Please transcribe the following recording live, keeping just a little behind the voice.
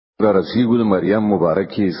را رسیدو د مریم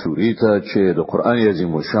مبارکه سورې ته چې د قران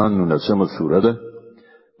عظیم شان 9مه سوره ده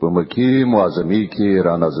په مکی معظمه کې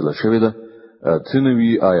را نازله شوې ده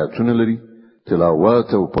تنوي آیاتونه لري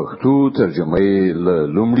تلاوت او پښتو ترجمه یې له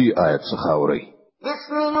لومړي آیت څخه اوري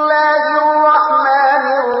بسم الله الرحمن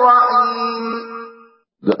الرحیم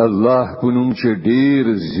د الله په نوم چې ډیر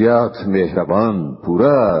زیات مهربان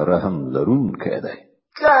پورا رحم لرونکی دی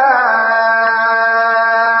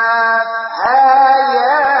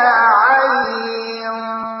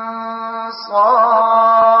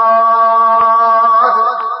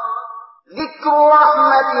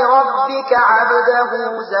عبده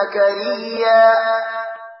زكريا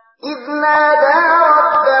إذ نادى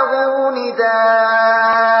ربه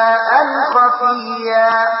نداء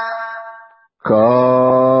خفيا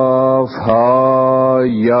كاف ها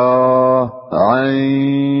يا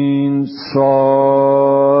عين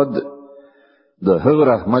صاد د هغه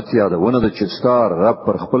رحمت یادونه د چستار رب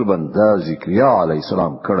پر خپل بنده زکریا علی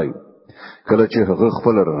السلام کړی کله چې هغه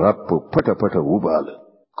خپل رب په پټه پټه وباله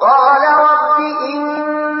قال رب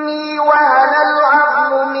إني وهن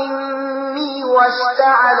العظم مني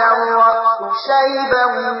واشتعل الرأس شيبا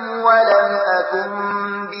ولم أكن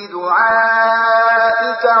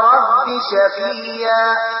بدعائك رب شقيا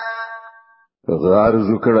غار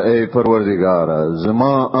ذکر اے پروردگار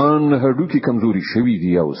زما ان هډو کی کمزوري شوی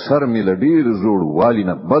دی او سر می لډیر زوړ والی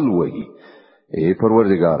نه بل وਹੀ اے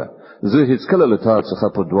پروردگار زه هیڅ کله له تا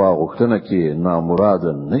څخه په دعا غوښتنه کې نامراد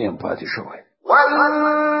نه یم پاتې شوی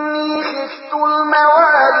وإني خفت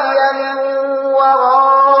الموالي من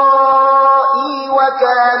ورائي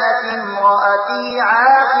وكانت امرأتي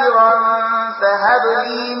عاقرا فهب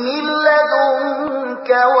لي من لدنك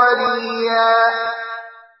وليا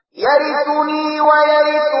يرثني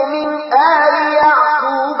ويرث من آل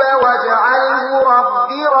يعقوب واجعله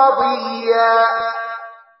رب رضيا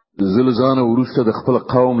زلزان ورسته د خپل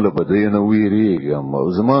قوم له بدینه ویریږم او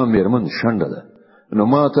زما میرمن شنډه ده نو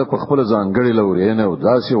ماته په خپل ځانګړي لورینه او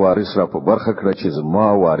داسې وارث را په برخه کړ چې زما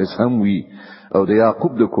وارث هم وي او د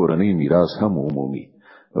یعقوب د کورنۍ میراث هم عمومي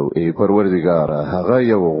او ای پروردگار هغه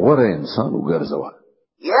یو غوره انسان وګرځوه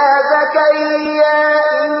یا زکریا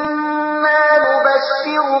إنا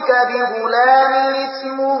نبشرك بغلام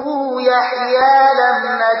اسمه يحيى لم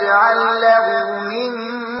نجعل له من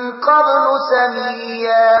قبل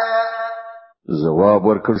سميا جواب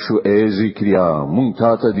ورکړ شو ای زکریا مونږ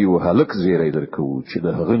ته دی وهلک زیری درکو چې د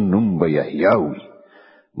هغه نوم به یحیی وي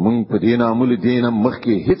مونږ په دین عمل دین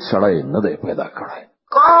مخکې هیڅ سړی نه دی پیدا کړی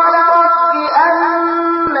قال رب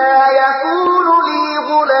أنا يكون لي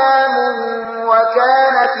غلام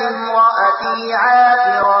وكانت امرأتي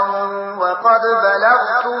عاقرا وقد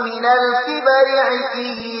بلغت من الكبر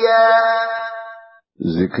عتيا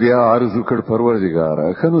زکریا عرض وکړ پروردگار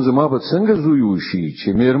خنو زما په څنګه زوی وشي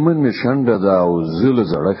چې میرمن می شنډه دا او زل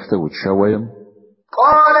زړښت و شویم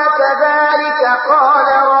قال كذلك قال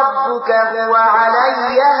ربك هو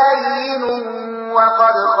علي هين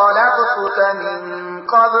وقد خلقتك من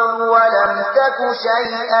قبل ولم تك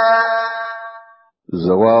شيئا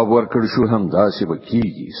جواب ورکړ شو هم داسې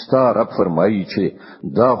بکیږي ستار رب فرمایي چې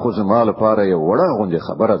دا خو زما لپاره یو وړه غونډه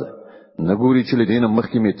خبره ده نګوري چې لدین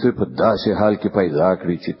مخکې می ته په داسې حال کې پیدا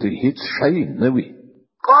کړی چې ته هیڅ شی نه وي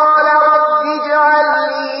قال رب اجعل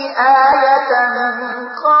لي آية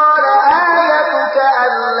قال آيتك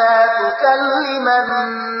ألا تكلم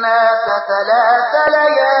الناس 3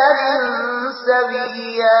 ليال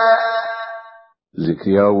سويا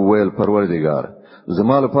زکریا وویل پروردگار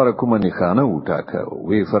زما لپاره کومه نښانه وټاکه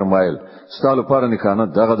وی فرمایل ستاسو لپاره نښانه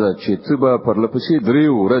دغه ده چې ته به پر لپسې 3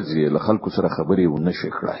 ورځې له خلکو سره خبرې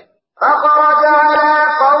ونشي کړای فخرج على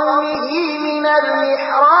قومه من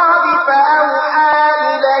المحراب فأوحى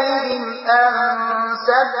إليهم أن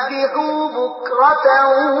سبحوا بكرة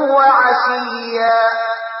وعشيا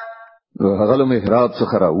هغه له محراب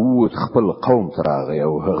څخه راووت خپل قوم ته راغی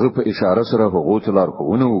او هغه په اشاره سره هغه ته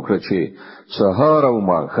لارښوونه وکړه چې سهار او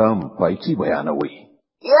ماښام پایکی بیانوي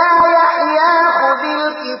يا يحيى خذ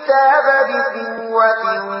الكتاب بقوة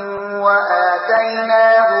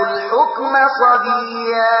وآتيناه الحكم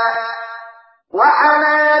صبيا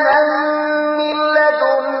وحنانا من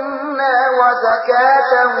لدنا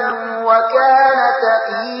وزكاة وكان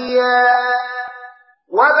تقيا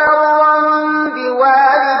وبرا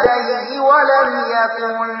بوالديه ولم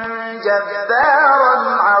يكن جبارا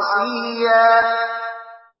عصيا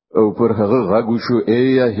او پر هغه غاګو شو ای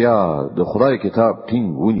یحیی د خدای کتاب ټینګ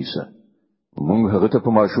ونیسه مونږ هغه ته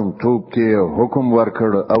په ماشوم توپ کې حکم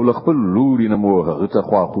ورکړ او خپل لوري نه مو هغه ته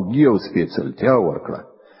خواخوږي او سپېڅلتیا ورکړه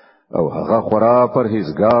او هغه خورا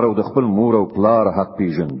پرهیزګار او د خپل مور او پلار حق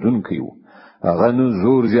پیژندونکی و هغه نه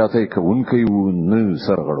زور زیاتې کوونکی و نه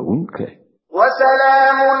سرغړونکی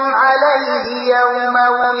وسلام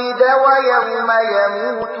ولد ويوم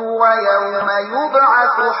يموت ويوم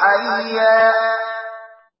يبعث حيا.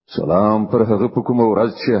 سلام پر هغه په کومه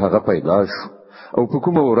ورځ چې هغه پیدا شو او په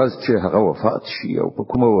کومه ورځ چې هغه وفات شي او په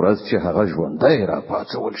کومه ورځ چې هغه ژوندی را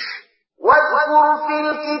پاتول شي. واذكر في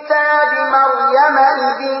الكتاب مريم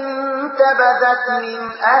إذ انتبذت من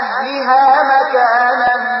أهلها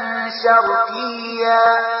مكانا شرقيا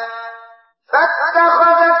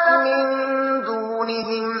فاتخذت من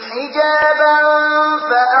دونهم حجابا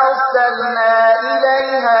فأرسلنا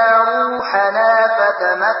إليها روحنا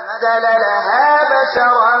فتمثل لها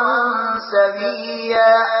بشرا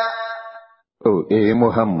سويا. او اے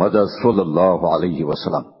محمد صلی الله علیه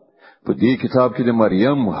وسلم په دې کتاب کې د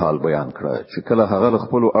مریم حال بیان کړه چې کله هغه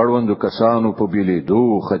خپل اړوندو کسانو په بیلیدو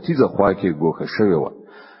ختیځه خوا کې ګوښه شوی و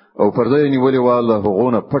او پرده نیولې واله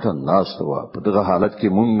هغونه پټن ناست و. په دغه حالت کې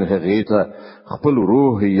مونږ هغه ته خپل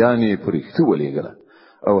روح یعنی فرښتې ولېګل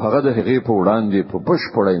او هغه د هغې په وړاندې په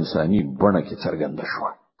بشپړه انساني بڼه کې څرګند شو.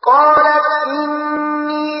 قالت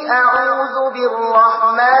إني أعوذ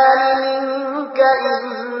بالرحمن منك إن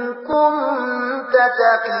كنت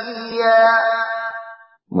تقيا.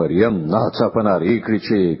 مریم ناڅاپه نارې کړې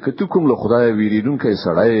چې کته کوم له خدای ویریدونکې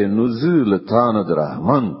سړی نو زه له تانه د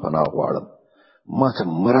رحمان پناه غواړم ما ته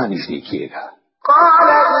مرانشتي کېږه. قال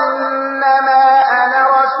إنما أنا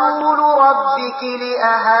رسول ربك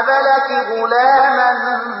لأهب لك غلاما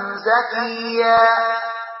زكيا.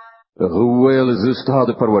 ویل زه ستا د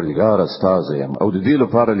پروردګار استازی یم او د دې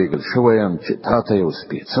لپاره لېږل شوی یم چې تا ته یو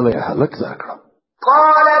سپېڅلی هلک درکړم.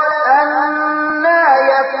 قالت أنا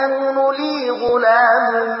يكون لي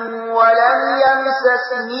غلام ولم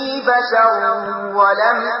يمسسني بشر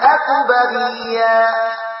ولم أك بغيا.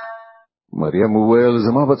 مریم ویل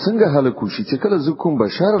زما به څنګه هلک وشي چې کله زه کوم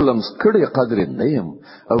بشر لمس کړی قدر نه یم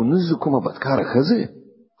او نه زه کومه بدکاره ښځه.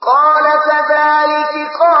 قال كذلك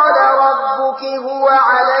قال ربك هو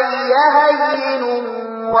علي هين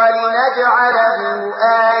ولنجعله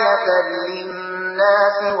آية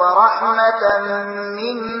للناس ورحمة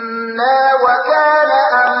منا وكان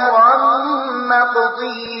أمرا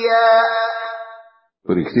مقضيا.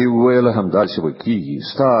 پرختي ویل همدا چې وکیږي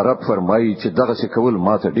ستا رب فرمایي چې دغه څه کول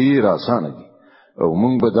ماته ډیر اسانه دي او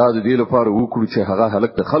موږ به دا د دې لپاره وکړو چې هغه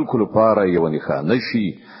هلک د خلکو لپاره یو نښانه شي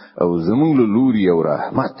او زموږ له لوري یو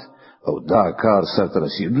رحمت او دا کار سره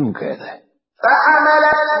رسیدونکی دی.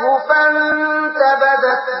 فحملته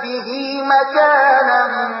فانتبذت به مكانا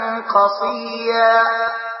قصيا.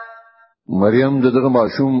 مریم دغه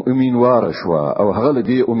ماشوم امینوار شو او هغه له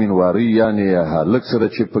دې امینواري یعنی هلک سره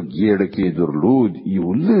چې په ګیړه کې درلود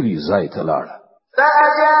یو لري ځای ته لاړ.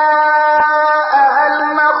 فأجاءها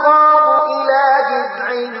المخاض إلى جذع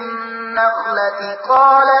النخلة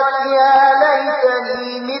قالت يا ليتني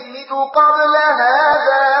مت قبل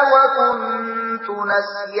هذا وكنت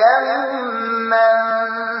نسيا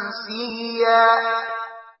منسيا.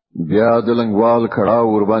 بیا د لنګوال کړه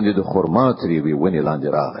ور باندې د خرما تری وی ونی لاندې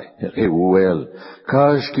راغی. هغه وویل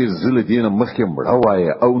کاش کې زل دین مخکې مړ وای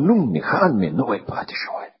او نوم نخان مې نه وای پاتې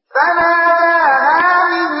شوی. فناداها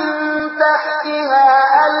من تحتها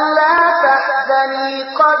ألا تحزني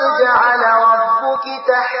قد جعل ربك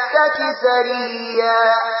تحتك سريا.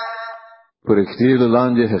 پرختي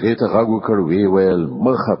لاندې هغه ته غاغو کړ وی ویل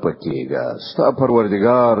مخه پکېګا ستا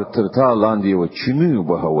پروردگار تر تا لاندې و چینه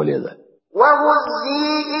بهولې ده. وهزي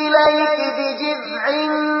إليك بجذع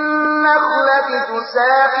النخلة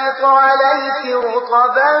تساقط عليك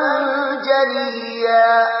رطبا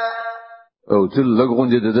جنيا. او تل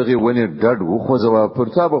لګوندې دغه ونی ډډ وخوځوا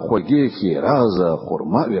پرتا به خوږی کی رازه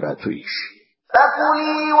خرما وراتويش.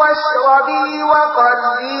 فكلي واشربي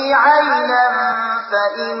وقري عينا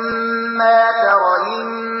فإما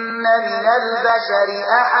ترين من البشر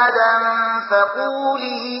أحدا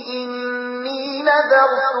فقولي إني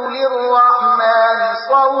نذرت للرحمن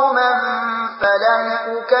صوما فلن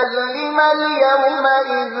أكلم اليوم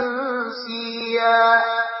إنسيا.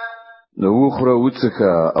 نو خره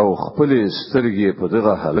وڅکه او خپل سترګې په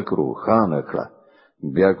دغه هلک روخانه کړه.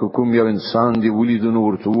 بیا کوم یو انسان دی ولیدنه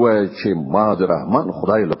ورته وای چې ما د رحمان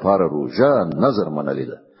خدای لپاره روزه نظر منلې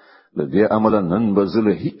ده. لدې عمل نن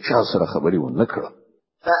بزله هیڅ سره خبري ونه کړه.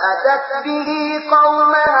 فأتت به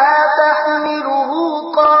قومها تحمله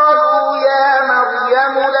قالوا يا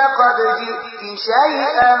مريم لقد جئت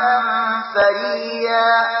شيئا فريا.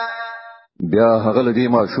 بیا هغه لدې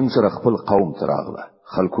ماشوم سره خپل قوم تراغله.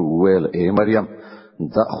 خلکو ویل اے مریم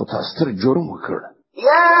دا خو تاسو تر جرم وکړ.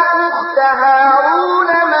 يا أخت هارون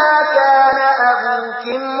ما كان أبوك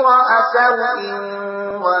امرأ سوء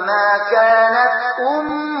وما كانت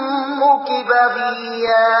أمك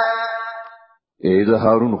بغيا. اے د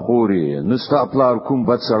هارون خوري نستا پلار کوم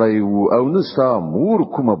بد سړی وو او نستا مور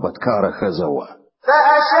کومه بدکاره ښځه وه.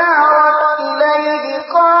 فأشارت إليه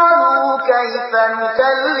قالوا كيف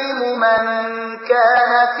نكلم من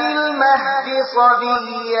كان في المهد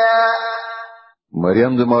صبيا.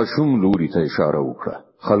 مریم د ماشوم لوري ته اشاره وکړه.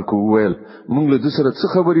 خلکو وویل موږ له دې سره څه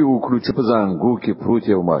خبرې وکړو چې په زانګو کې پروت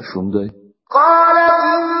یو ماشوم دی. قال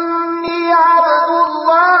إني عبد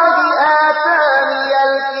الله آتاني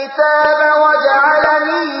الكتاب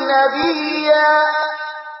وجعلني نبيا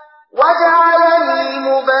وجعلني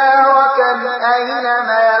مباركا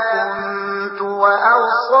أينما كنت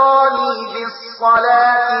وأوصاني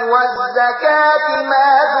بالصلاة والزكاة ما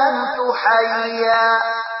دمت حيا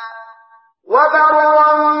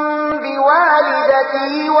وبرا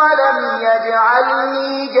بوالدتي ولم يجعلني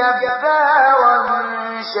جبارا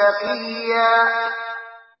شقيا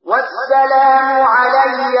والسلام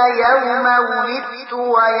علي يوم ولدت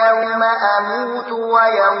ويوم أموت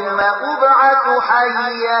ويوم أبعث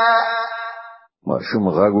حيا. ماشوم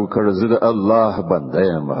غږ وکړ زه د الله بنده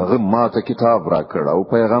یم. هغه ماته کتاب را کړ او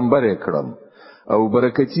پیغمبر یې کړم او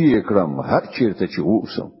برکتی یې کړم هر چیرته چې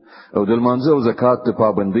اوسم او د لمانځه او زکات د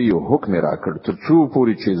پابندۍ او حکم را کړ تر څو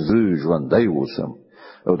پورې چې زه ژوندی اوسم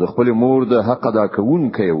او د خپل مور د حق ادا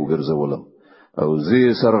کوونکی وګرځولم او زه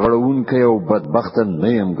سرغړونکی او بدبخت نه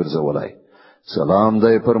یم ګرځولای. سلام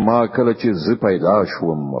دی پر ما کله چې زه پیدا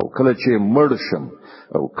شوم او کله چې مړ شم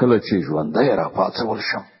او کله چې ژوندی را پاتول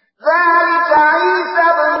شم. ذلك عيسى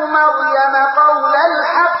ابن مريم قول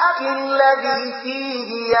الحق الذي فيه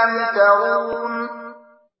يمترون.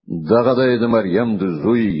 دغه د مریم د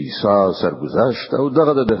زوی عیسی سرگذشت او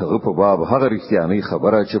دغه د هغه په باب هغه رښتیاني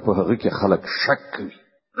خبره چې په هغه کې خلک شک کوي.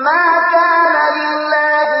 ما كان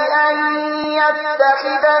لله أن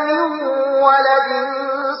يتخذ من ولد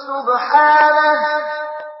سبحانه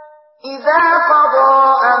إذا قضى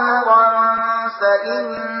أمرا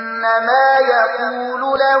فإنما يقول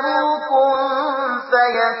له كن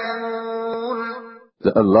فيكون.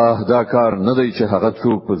 الله دا کار نه دی چې هغه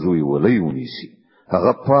څوک په زوی ولي ونیسي.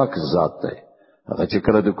 هغه پاک ذات دی. هغه چې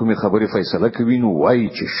کله د کومې خبرې فیصله کوي نو وایي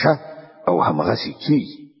چې شه او همغه سي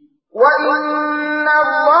کیږي. وإن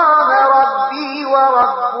الله ربي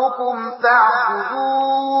وربكم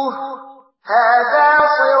فاعبدوه هذا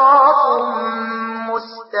صراط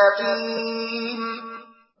مستقيم.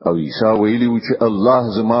 او عیسی ویلی و چې الله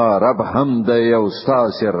زما رب هم دی او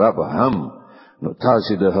ستاسو رب هم نو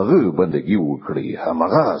تاسو د هغه بندگی وکړئ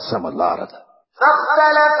همغه سم لار ده.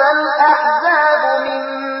 فاختلف الأحزاب من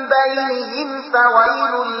بينهم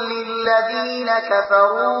فويل للذين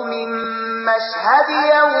كفروا من مشهد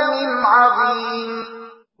يوم عظيم.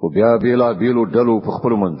 او بیا بیلا بیلو ډلو په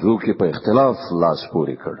خپل منځو کې په اختلاف لاس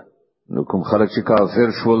پورې کړ. نو کوم خلک چې کافر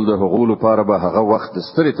شول د هغو لپاره به هغه وخت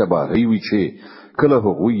ستړي تباهي وي چې کله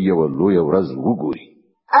هغه یو لوی ورځ وګوري.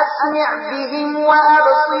 أسمع بهم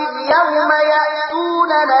وأبصر يوم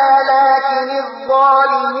يأتوننا لكن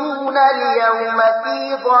الظالمون اليوم في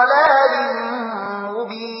ضلال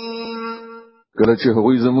مبين. کله چې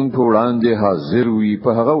هغوی زمون په وړاندې حاضر وي په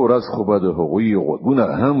هغه ورځ خو به د هغوی غوږونه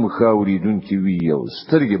هم خاوریدونکي وي او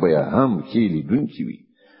سترګې به هم خېلیدونکي وي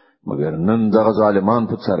مګر نن دغه ظالمان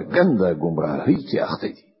په څرګنده ګمراهۍ کې اخته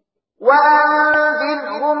دي.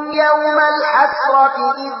 وأنذرهم يوم الحسرة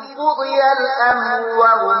إذ قضي الأمر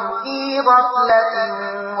وهم في غفلة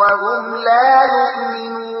وهم لا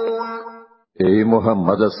يؤمنون. اے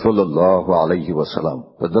محمد صلی الله علیه وسلم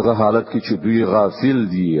په دغه حالت کې چې دوی غافل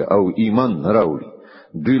دي او ایمان نه راوړي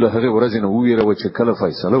دوی له هغه ورځې نه ویره چې کله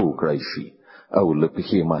فیصله وکړای شي او له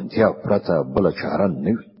پښیمانتیا پرته بل چاره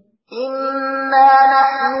نه وي. إنا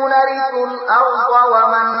نحن نرث الأرض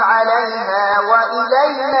ومن عليها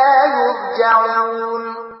وإلينا يرجعون.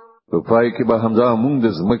 په پای کې به همدا موږ د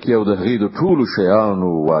ځمکې او د هغې د ټولو شیانو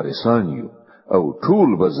وارثان یو او ټول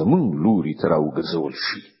به زموږ لوري ته راوګرځول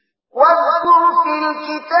شي. واذكر في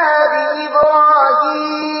الكتاب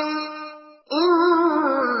إبراهيم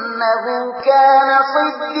إنه كان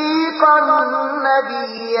صديقا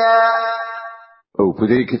نبيا. او په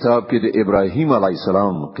دې کتاب کې د ابراهیم علی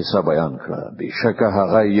السلام قصه بیان کړه. بشکه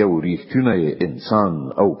هغه یو ریښتینی انسان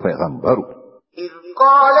او پیغمبر. إذ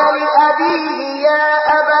قال لأبيه يا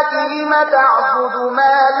أبت لم تعبد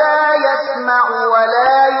ما لا يسمع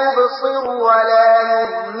ولا يبصر ولا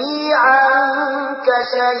يغني عنك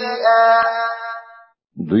شيئا.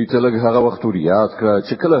 دوی ته لږ هغه وخت یاد کړه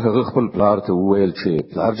چې کله هغه خپل پلار ته وویل چې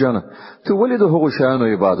پلار جان ته ولې د هغو شیانو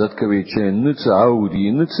عبادت کوي چې نه څه اوري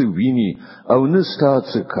نه څه ویني او نه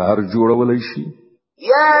ستاسو کار جوړولای شي.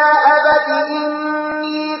 يا أبت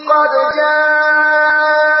إني قد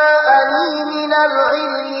جاءني من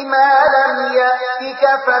العلم ما لم يأتك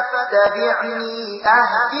فاتبعني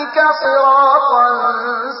أهدك صراطا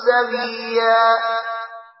سويا.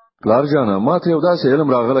 پلار جانه ما ته یو داسې علم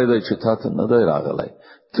راغلی دی چې تا ته نه دی راغلی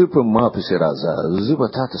ته په ما پسې راځه زه به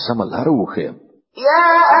تا ته سمه لاره وښیم يا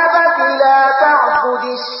أبت لا تعبد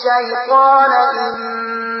الشيطان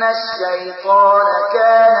إن الشيطان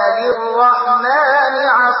كان للرحمن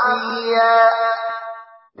عصيا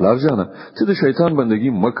پلار جانه ته د شیطان بندگی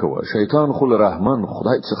مکوه شیطان خو له رحمان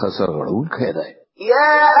خدای څخه سرغړونکی دی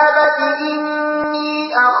يا أبت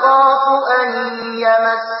إني أخاف أن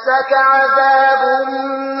يمسك عذاب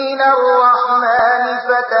من الرحمن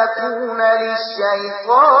فتكون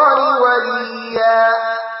للشيطان وليا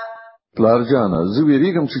پلار جانه زه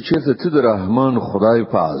ویریږم چې چیرته ته د رحمان خدای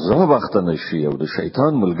په عذاب اخته نشي او د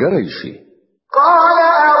شیطان ملګری شي قال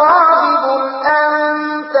أراغب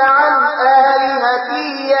أنت عن آلهتي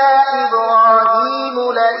يا إبراهيم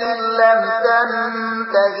لئن لم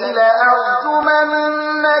تنته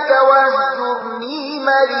لأرجمنك واهجرني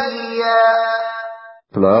مليا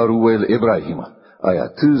پلار ویل ابراهیم آیا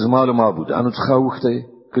ته زما له معبودانو څخه وښته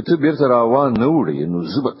که ته بیرته راوان نه وړې نو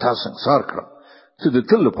زه به تا سنګسار کړم ته د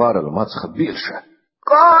تل لپاره له ما څخه بیل شه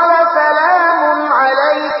قال سلام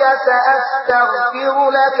عليك سأستغفر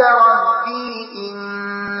لك ربي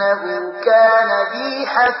إنه كان بي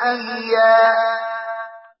حفيا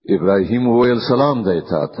ابراهیم ویل سلام دی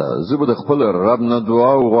تا ته زه به د خپل رب نه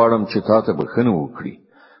دعا وغواړم چې تا ته بخښنه وکړي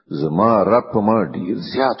زما رب په ما ډیر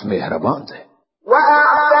زیات مهربان دی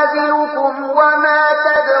وأعتزلكم وما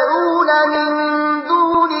تدعون من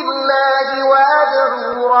دون الله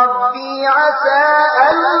وأدعو ربي عسى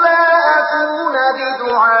ألا أكون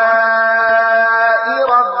بدعاء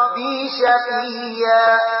ربي شقيا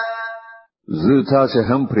زه تاسو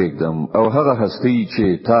هم پرېږدم او هغه هستی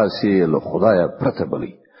چې تاسو له خدای پرته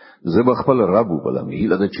بلی زه به خپل رب وبلم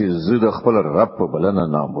هیله ده چې زه د خپل رب په بلنه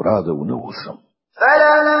نامراده ونه اوسم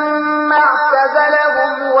فلما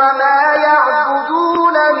اعتزلهم وما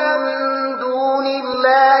يعبدون من دون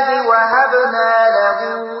الله وهبنا له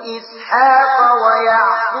إسحاق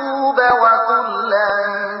ويعقوب وكلا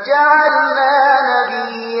جعلنا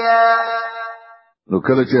نبيا نو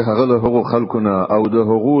کله چې هغه له هغو خلکونه او د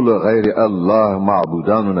هغو له غیر الله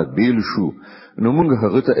معبودانو نه بیل شو نو موږ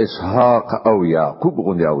هغه ته اسحاق او یعقوب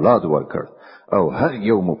غوندي اولاد ورکړ او هر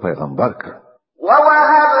یو مو پیغمبر کړ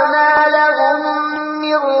ووهبنا لهم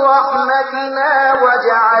من رحمتنا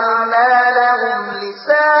وجعلنا لهم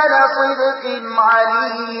لسان صدق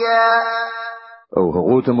عليا او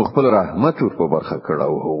هغه ته مخبل رحمت ور په برخه کړ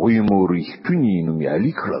او هغه مو ریښتونی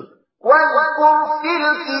نومیالي کړل واذكر في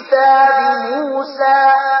الكتاب موسى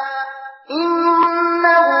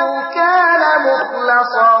إنه كان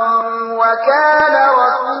مخلصا وكان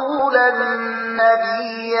رسولا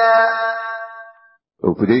نبيا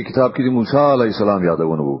او په دې کتاب کې د موسی علی السلام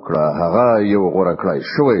یادونه وکړه هغه یو غوړه کړی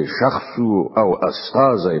شوی شخص او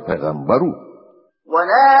استاد پیغمبر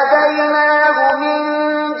وناديناه من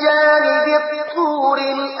جانب الطور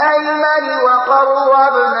الأيمن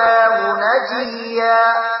وقربناه نجيا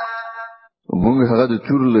موږ هغه د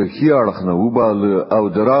تور له خیاړخ نه وبال او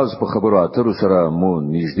دراز په خبرو اترو سره مو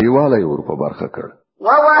نږدېوالی ور په برخه کړ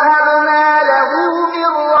ووهبنا له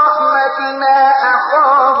من رحمتنا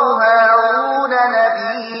أخاه هارون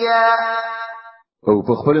نبيا او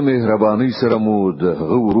په خپل مهرباني سره مو د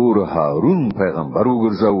هغه ورور هارون پیغمبر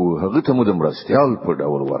وګرځاو هغه ته مو د مرستيال په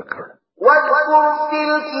ډول ورکړ واذكر في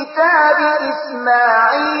الكتاب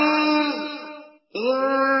إسماعيل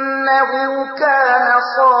إنه كان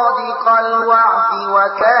صادق الوعد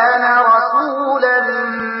وكان رسولا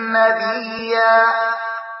نبيا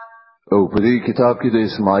او په دې کتاب کې د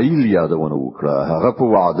اسماعیل یادونه وکړه هغه په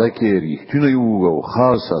وعده کې ریښتینی او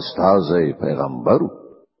خاص استاد پیغمبر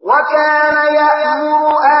وكان يأمر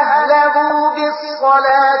أهله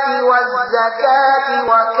بالصلاة والزكاة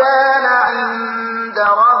وكان عند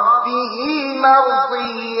ربه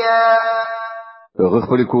مرضيا هغه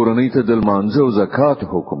خپل کورنۍ ته د لمانځه او زکات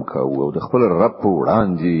حکم کاوه او د خپل رب په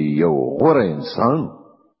وړاندې یو غوره انسان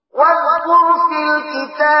واذكر في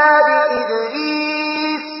الكتاب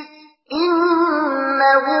إدريس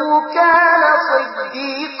إنه كان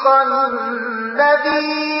صديقا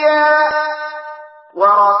نبيا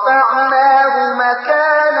ورفعناه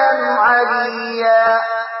مكانا عليا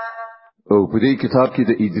او په دې کتاب کې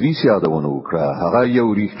د ادریس یادونه وکړه هغه یو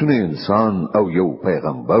ریښتونی انسان او یو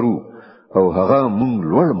پیغمبر او هغه مونږ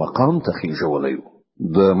لوړ مقام ته خېژولای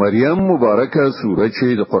د مریم مبارکه سوره چې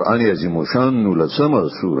د قران عظیم شان 19مه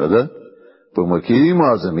سوره ده په مکه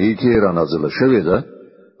معظمه کې را نازله شوې ده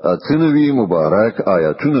اتنوي مبارک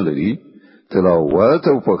آیاتونه لري تلاوت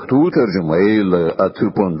او پښتو ترجمه یې له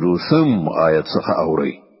 15 آیت څخه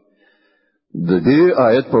اوري د دې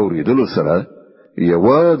آیت په اوریدلو سره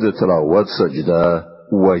یو د تلاوت سجده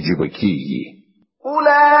واجب کیږي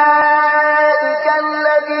أولئك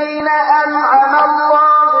الذين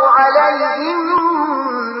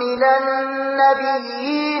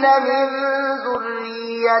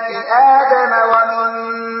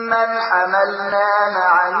حملنا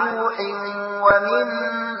مع نوح ومن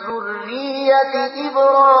ذرية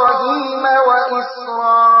إبراهيم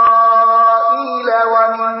وإسرائيل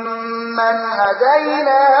وممن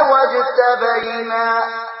هدينا واجتبينا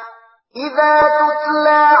إذا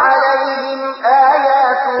تتلى عليهم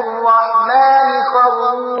آيات الرحمن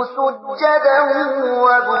خروا سجدا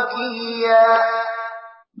وبكيا.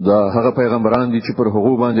 دا هغه پیغمبران دي چې پر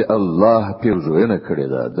هغه باندې الله پیرزوینه کړې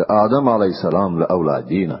ده د آدم علی السلام له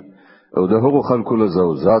اولادینه او د هغه خلکو له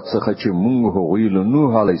زوجات څخه چې موږ هغه له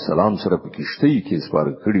نوح علی السلام سره په کشتۍ کې سپار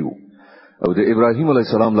کړیو او د ابراهیم علی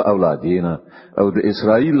السلام له اولادینه او د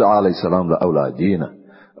اسرائیل علی السلام له اولادینه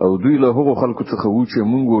او دوی له هغه خلکو څخه و چې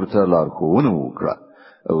موږ ورته لارښوونه وکړه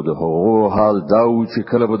او د هغه حال دا و چې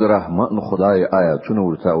کله به د رحمان خدای آیاتونه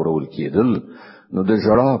ورته اورول کېدل نو د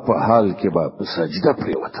جړا په حال کې به په سجده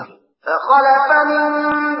پریوتل. فخلف من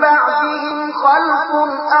بعدهم خلف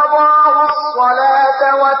أضاعوا الصلاة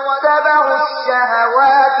واتبعوا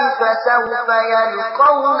الشهوات فسوف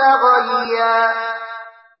يلقون غيا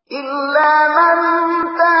إلا من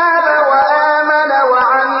تاب وآمن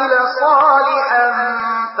وعمل صالحا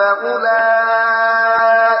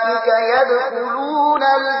فأولئك يدخلون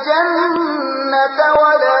الجنة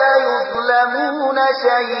ولا يظلمون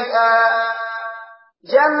شيئا.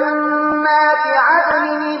 جنات عدن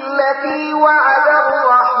التي وعد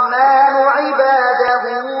الرحمن عباده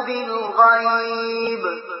بالغيب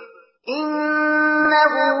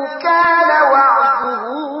إنه كان وعده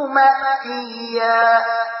مأتيا.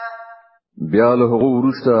 بیا له هغه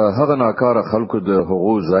وروسته هغه ناکاره خلکو د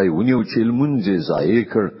هغه ځای ونیو چې لمونځ ځای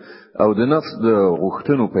کړ او د نفس د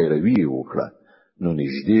غوښتنو پیروي وکړه نو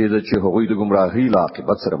نږدې ده چې هغوی د گمراهۍ له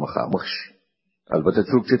عاقبت سره مخامخ شي. البته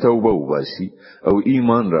څوک چې توبه وباسي او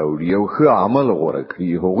ایمان راوړي او ښه عمل غوړه کړي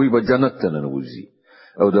هغوی به جنت ته ننوځي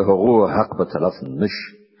او د هغو حق به تلف نشي.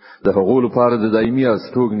 د هغو لپاره د دایمي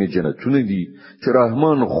استوګنې جنتونه دي چې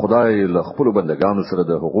رحمان خدای له خپل بندگانو سره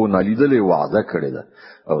د هغو نالیدلې وعده کړې ده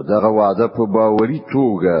او دغه وعده په باوري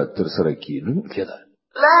توګه تر سره کیدونکې ده.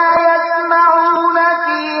 لا يسمعون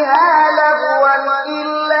فيها لغوا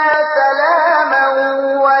إلا سلاما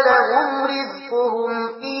ولهم رزقهم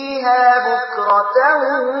فيها بكرة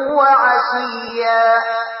وعشيا.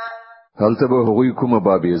 هلته به هغوی کومه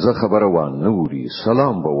بابیزه خبره وانه ووري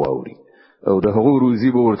سلام به واوري او د هغو روزي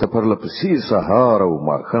به ورته پرله پسې سهار او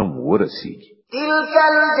ماښام ورسیږي. تلك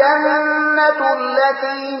الجنة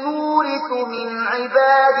التي نورث من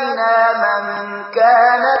عبادنا من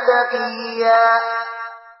كان تقيا.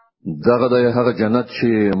 دغه د هغه جنت چې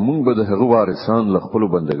موږ به د هغه وارثان له خپل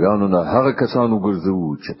بندگانو نه هغه کسانو ګرځو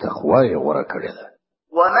چې تقوا یې غوړه کړې ده.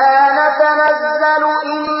 وما نتنزل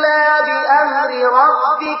إلا بأمر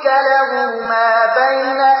ربك له ما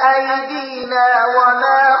بين أيدينا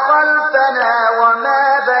وما خلفنا وما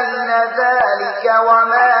بين ذلك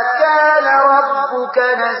وما كان ربك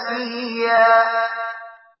نسيا.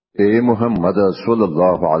 اے محمد صلی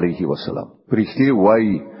الله علیه وسلم پرښتې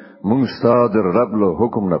وایي موږ ستاسو رب له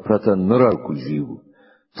حکم نه پرته نه راکوزیو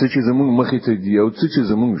څه چې زموږ مخې ته دی او څه چې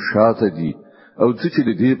زموږ شاته دی او څه چې د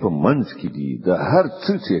دې په منځ کې دی د هر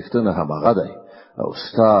څه څښتنه همغه دی او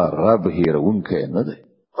ستاسو رب هیرونکی نه دی.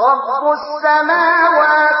 رب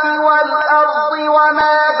السماوات والأرض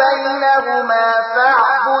وما بينهما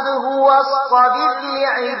فاعبده واصطبر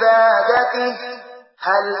لعبادته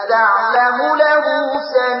هل تعلم له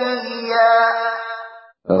سميا.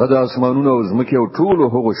 هغه د اسمانونو او ځمکې او ټولو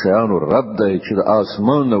هغو شیانو رب دی چې د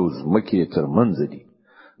اسمان او ځمکې ترمنځ دی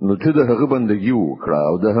نو ته د هغه بندګي وکړه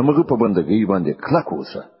او د هغه په بندګۍ باندې کلک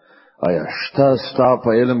اوسه. آیا شته ستا په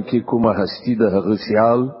علم کې کومه هستی د هغه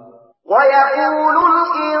سیال؟ ويقول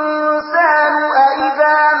الإنسان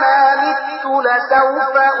أإذا ما مت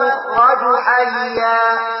لسوف أخرج حيا.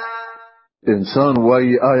 انسان وای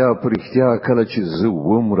آیا پرختیا کله چې زه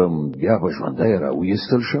ومرم بیا به ژوندی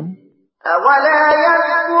راویستل شم؟ أولا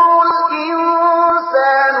يذكر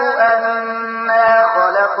الإنسان أنا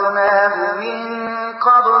خلقناه من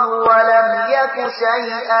قبل ولم يك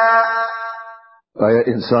شيئا. آیا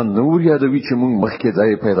انسان نور یادوي چې موږ مخکې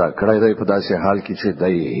ځای پیدا کړی دی په داسې حال کې چې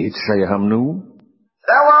دی هیڅ شی هم نه و؟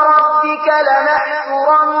 فوربك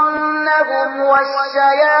لنحشرنهم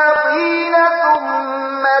والشياطين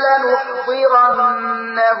ثم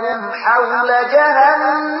لنحضرنهم حول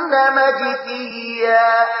جهنم جثيا.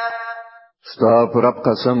 ستا پر رب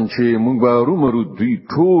قسم چې موږ به رومرو دوی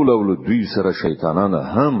ټول او دوی سره شیطانان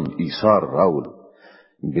هم ایثار راولو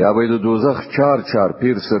بیا به د دوزخ چار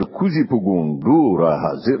پیر سر کوزي په ګوندو را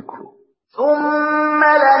حاضر کړو. ثم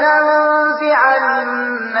لننزعن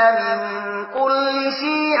من كل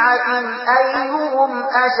شيعة أيهم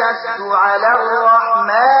أشد على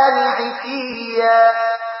الرحمن عتيا.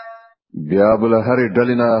 بیا بل هر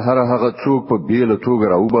ډلینا هر هغه څوک په بیل توګه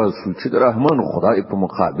راوباسو چې د رحمان خدای په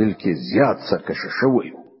مقابل کې زیات سرکشه شوی.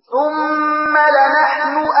 ثم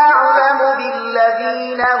لنحن أعلم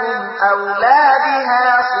بالذين هم أولى بها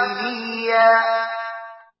صليا.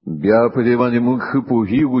 بیا په دې باندې موږ په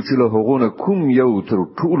هیغو چې له هغونه کوم یو تر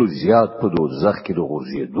ټولو زیات په دوزخ کې د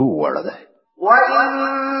غورځېدو وړ دی. وإن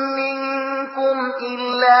منكم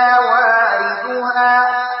إلا واردها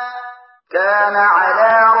كان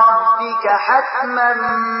على ربك حتما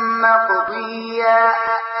مقضيا.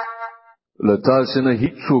 لتاسنه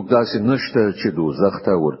هیڅوک داسې نشته چې دوزخ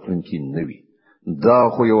ته ورتونکي نه وي. دا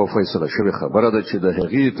خو یو فیصله شوی خبره ده چې د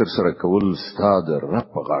هغې تر سره کول ستاد رب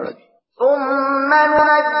په غاړه دي. ثم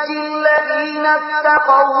ننجي الذين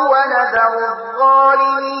اتقوا ونذر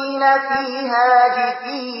الظالمين فيها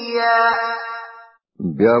جثيا.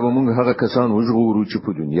 بیا به موږ هغه کسان وژغورو چې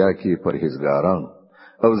په دنیا کې پرهیزګاران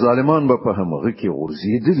او ظالمان به په همغه کې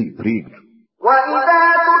غورځېدلي پرېږدو. وإذا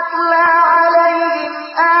تتلى عليهم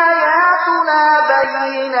آياتنا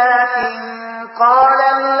بينات قال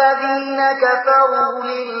الذين كفروا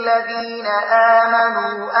للذين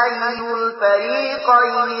آمنوا أي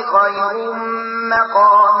الفريقين خير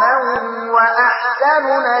مقاما وأحسن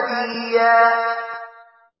نديا.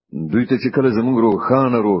 دوی ته چې کله زموږ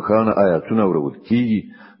روخانه آیاتونه ورول کیږي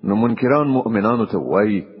نو منکران مؤمنانو ته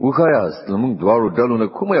وایي وخایاست زموږ دواړو ډلو نه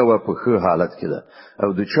کومه یو په ښه حالت کې ده او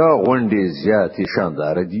د چا غونډې زیاتې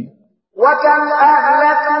شاندار دي. وكم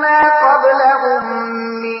أهلكنا قبلهم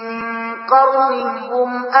من قرن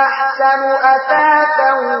هم أحسن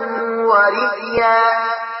أثاثا ورئيا.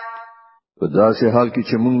 په داسې حال کې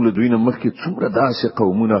چې موږ له دوی نه مخکې څومره داسې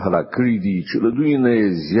قومونه هلاک کړي دي چې له دوی نه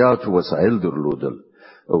زیات وسایل درلودل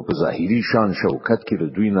او په ظاهري شان شوکت کې له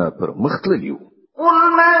دوی نه پر مخ تللی وو. قل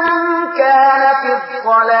من كان في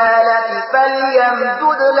الضلالة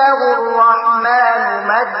فليمدد له الرحمن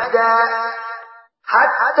مدا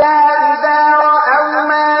حتى إذا رأوا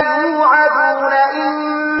ما يوعدون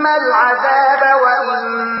إما العذاب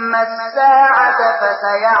وإما الساعة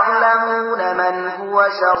فسيعلمون من هو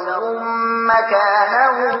شر مكانا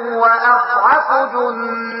وأضعف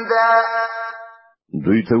جندا.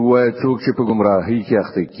 دوی ته وایي څوک چې په گمراهۍ کې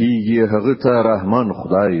اخته کیږي هغه ته رحمان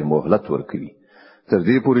خدای مهلت ورکړي تر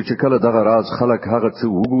دې پورې چې کله دغه راز خلک هغه څه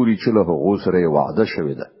وګوري چې له هغه سره وعده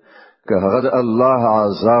شوی ده که هغه د الله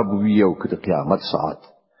عذاب وي او که د قیامت ساعت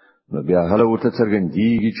نو بیا هله ورته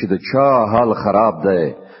څرګندېږي چې د چا حال خراب ده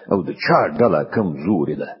او د چا ډله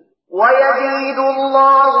کمزورې ده. ويزيد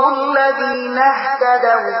الله الذين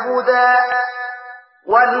اهتدوا هدى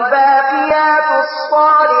والباقيات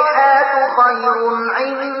الصالحات خير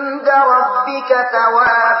عند ربك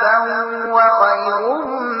ثوابا وخير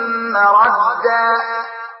مردا.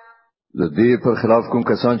 د دې پر خلاف کوم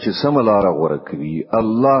کسان چې سم لار غوړه کوي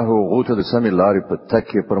الله غوته د سم لارې په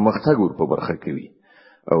تکه پرمختګ ور په برخه کوي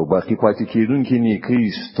او باقی پاتې کیدونکې نیکی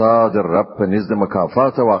ستاد رب په نزد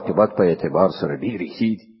مکافات او عاقبت په اعتبار سره ډیرې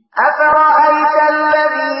شي. أفرأيت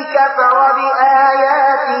الذي كفر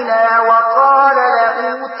بآياتنا وقال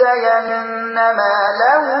لأوتين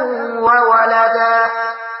مالا وولدا.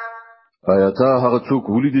 آیاتا هغه څوک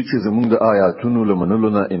ولیدي چې زموږ د آیاتونو لمنلو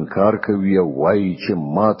نه انکار کوي او وایي چې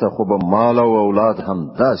ماته خو به مال او اولاد هم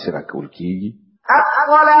داسې راکول کیږي.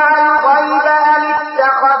 أطلع الغيب أم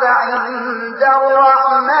اتخذ عند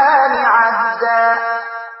الرحمن عهدا.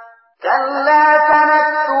 كلا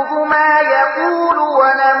سنكتب ما يقول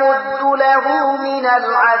ونمد له من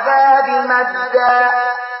العذاب مدا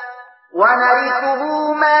ونرثه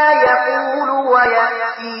ما يقول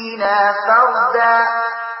ويأتينا فردا.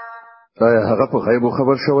 آیا هغه په غیب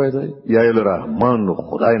خبر شوی دی یا له رحمان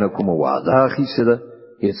خدای نه کوم وعده اخیسته ده؟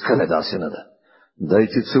 هیڅ کله داسې نه ده. دای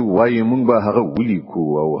چې څو وایي مونږ به هغه ولیکو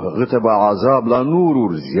او هغه ته به عذاب لا نور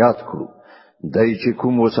ور زیات کړو. دای چې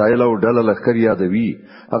کوم وسایل او ډله لخر یادوي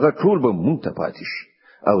هغه ټول به مونږ ته پاتې شي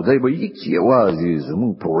او دای به یوازې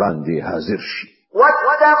زموږ په وړاندې حاضر شي.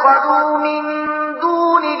 واتخذوا من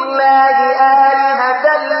دون الله آلهة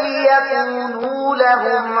ليكونوا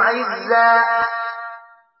لهم عزا.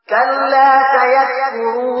 كلا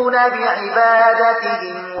سيكفرون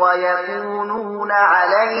بعبادتهم ويكونون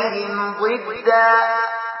عليهم ضدا.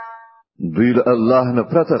 دوی له الله نه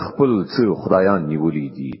پرته خپل څه خدایان نیولې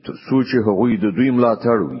دي تر څو چې هغوی د دوی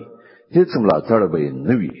ملاتړ وي. هیڅ ملاتړ به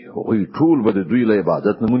نه وي. هغوی ټول به د دوی له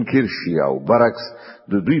عبادت نه منکر شي او برعکس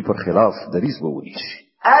د دوی پر خلاف دریځ به ونیسي.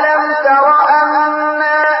 ألم تر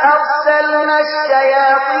أنا أرسلنا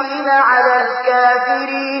الشياطين على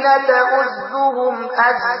الكافرين تؤزهم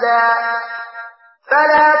أزا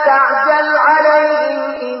فلا تعجل عليهم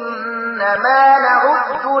إنما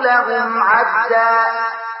نعد لهم عدا.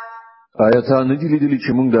 آیاته نه دي لیدلي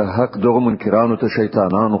چې موږ د حق دغه منکرانو ته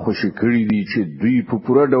شیطانانو خوشي کړی دي چې دوی په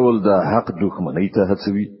پوره ډول د حق دښمنۍ ته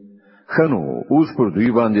هڅوي. خنو اوس پر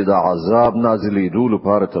دوی باندې د عذاب نازلېدو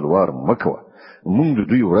لپاره تلوار مکوه. موږ د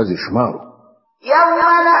دوی ورځې شمارو. يوم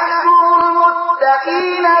نحشر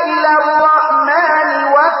المتقين إلى الرحمن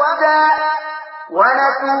وفدا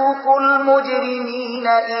ونسوق المجرمين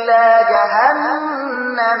إلى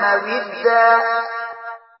جهنم وردا.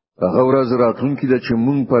 هغه ورځ راتلونکې ده چې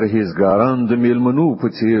مونږ پرهیزګاران د میلمنو په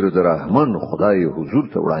څیر د رحمان خدای حضور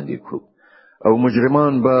ته وړاندې کړو او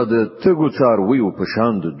مجرمان به د تګو څارویو په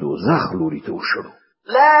شان د دوزخ لوري ته وشړو.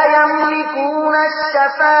 لا يملكون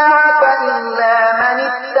الشفاعة إلا من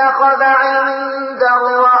اتخذ عند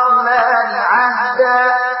الرحمن عهدا.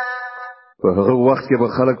 په هغه وخت کې به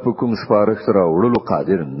خلک په کوم سپارښت راوړلو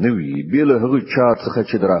قادر نه وي بل هغه چا څخه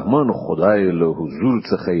چې د رحمان خدای له حضور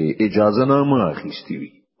څخه اجازه نامه اخیستې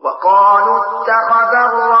وي. وقالوا اتخذ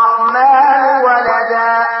الرحمن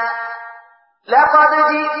ولدا لقد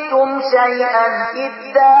جئتم شيئا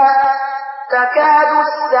إدا تكاد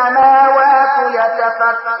السماوات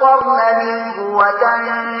يتفطرن منه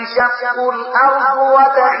وتنشق الأرض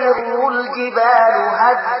وتخر الجبال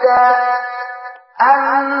هدا أن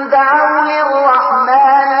دعوا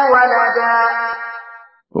للرحمن ولدا.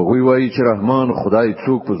 وی وایي چې رحمان خدای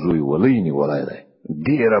څوک په زوی ولینی ولای دی.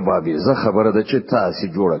 ډیره بابي زه خبره ده چې تاسو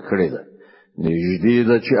جوړه کړې ده. نږدې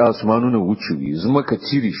ده چې اسمانونه وچوي زمکه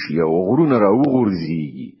چیرې شي او غرونه راوغورځي.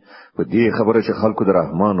 په دې خبره چې خلکو د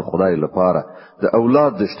رحمان خدای لپاره د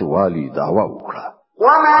اولاد د شتوالي دعوا وکړه.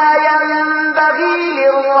 وما ينبغي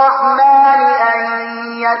للرحمن أن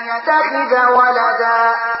يتخذ ولدا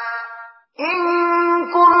إن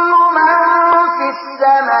كل من في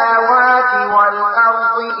السماوات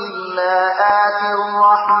والأرض إلا آتي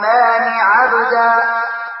الرحمن عبدا.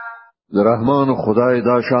 د رحمان خدای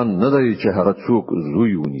دا شان نه دی چې هغه څوک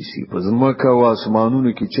زوی ونیسي په ځمکه او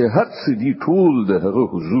اسمانونو کې چې هر څه دی ټول د هغه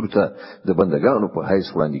حضور ته د بندگانو په حیث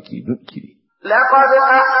وړاندې کیدونکي دي. لقد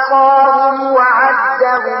أحصاهم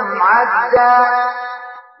وعدهم عدا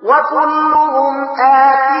وكلهم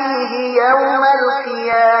آتيه يوم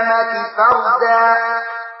القيامة فردا.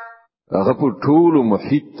 هغه په ټول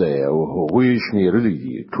محیط ته او هغه شمیرلې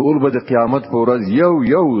دي ټول به د قیامت په ورځ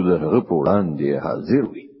یو د هغه په وړاندې حاضر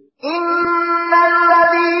وي. إن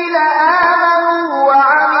الذين آمنوا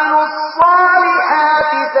وعملوا الصالحات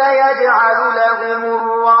سيجعل لهم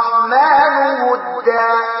الرحمن ودا.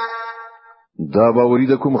 دا باورې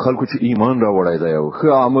د کوم خلکو چې ایمان راوړای دی او ښه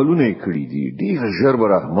عملونه کړی دي ډیر ژر به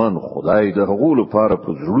رحمان خدای د هغو لپاره په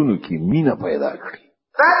زړونو کې مینه پیدا کړي.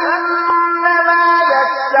 فإنما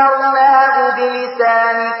يسرناه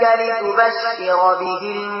بلسانك لتبشر به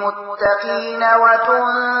المتقين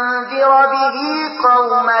وتنذر به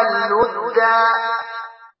قوما لدا.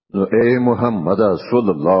 نو اے محمد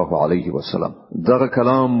صلی الله علیه وسلم دغه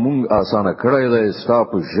کلام مونږ آسانه کړی دی ستا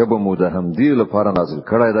په ژبه مو د همدې لپاره نازل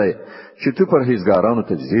کړی دی چې ته پرهیزګارانو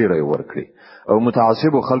ته زیری ورکړي او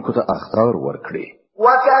متعصب خلکو ته اخطار ورکړي.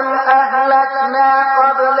 وكم أهلكنا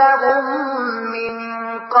قبلهم من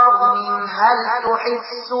قرن هل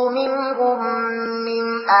تحس منهم من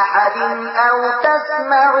أحد أو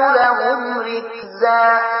تسمع لهم ركزا.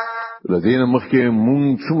 لدينا مخکې مونږ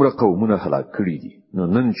څومره قومونه هلاک کړي دي نو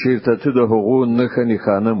نن چیرته ته د هغو نښه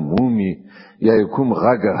نښانه مومي یا کوم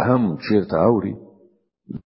غږ هم چیرته اوري.